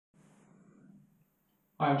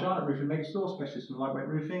Hi, I'm John at Roofing Megastore, specialist in lightweight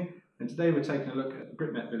roofing, and today we're taking a look at the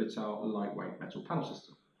Britmet Villatile lightweight metal panel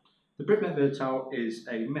system. The Britmet Villatile is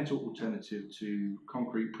a metal alternative to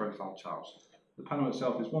concrete profile tiles. The panel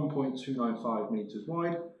itself is 1.295 metres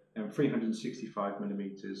wide and 365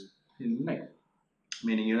 millimetres in length,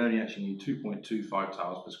 meaning you'll only actually need 2.25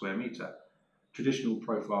 tiles per square metre. Traditional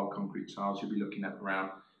profile concrete tiles, you'll be looking at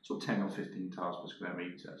around sort of 10 or 15 tiles per square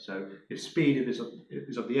metre. So if speed is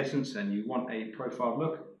of the essence and you want a profile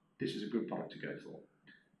look, this is a good product to go for.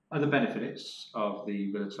 Other benefits of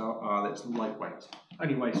the Villatile are that it's lightweight,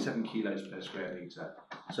 only weighs 7 kilos per square metre.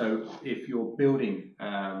 So if your building,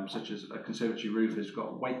 such as a conservatory roof, has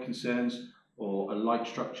got weight concerns or a light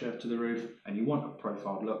structure to the roof and you want a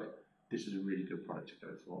profiled look, this is a really good product to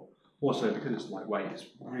go for. Also, because it's lightweight, it's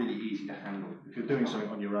really easy to handle. If you're doing something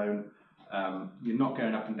on your own, you're not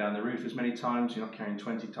going up and down the roof as many times, you're not carrying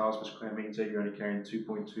 20 tiles per square metre, you're only carrying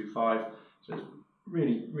 2.25, so it's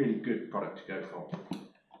really, really good product to go for.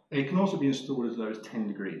 It can also be installed as low as 10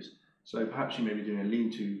 degrees, so perhaps you may be doing a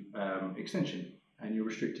lean-to extension and you're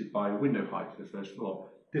restricted by window height for the first floor.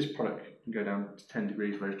 This product can go down to 10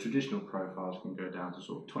 degrees, whereas traditional profiles can go down to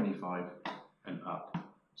sort of 25 and up.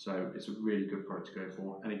 So it's a really good product to go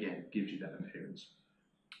for, and again, gives you that appearance.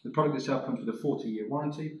 The product itself comes with a 40-year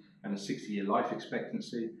warranty and a 60-year life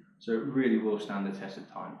expectancy, so it really will stand the test of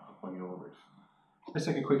time up on your roof. Let's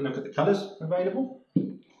take a quick look at the colours available.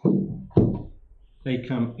 They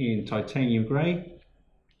come in titanium grey,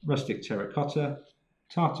 rustic terracotta,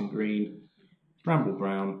 tartan green, bramble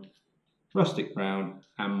brown, rustic brown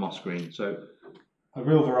and moss green. So a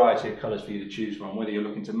real variety of colours for you to choose from, whether you're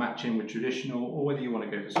looking to match in with traditional or whether you want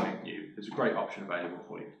to go for something new. There's a great option available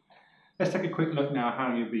for you. Let's take a quick look now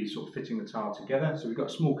how you'll be sort of fitting the tile together. So we've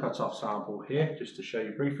got a small cut-off sample here just to show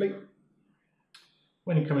you briefly.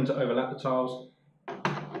 When you come in to overlap the tiles,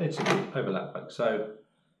 it's a overlap like so,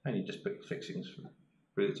 and you just put your fixings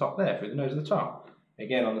through the top there, through the nose of the tile.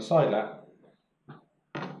 Again on the side lap,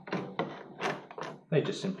 they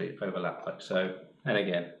just simply overlap like so, and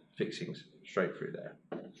again, fixings straight through there.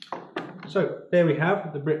 So there we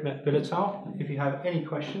have the Britmet Villatile. If you have any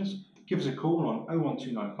questions, give us a call on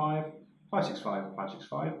 01295 565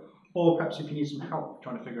 565, or perhaps if you need some help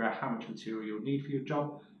trying to figure out how much material you'll need for your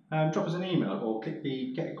job, drop us an email or click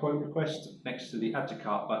the Get a Quote request next to the Add to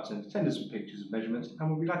Cart button, send us some pictures and measurements, and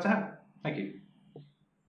we'll be glad to help. Thank you.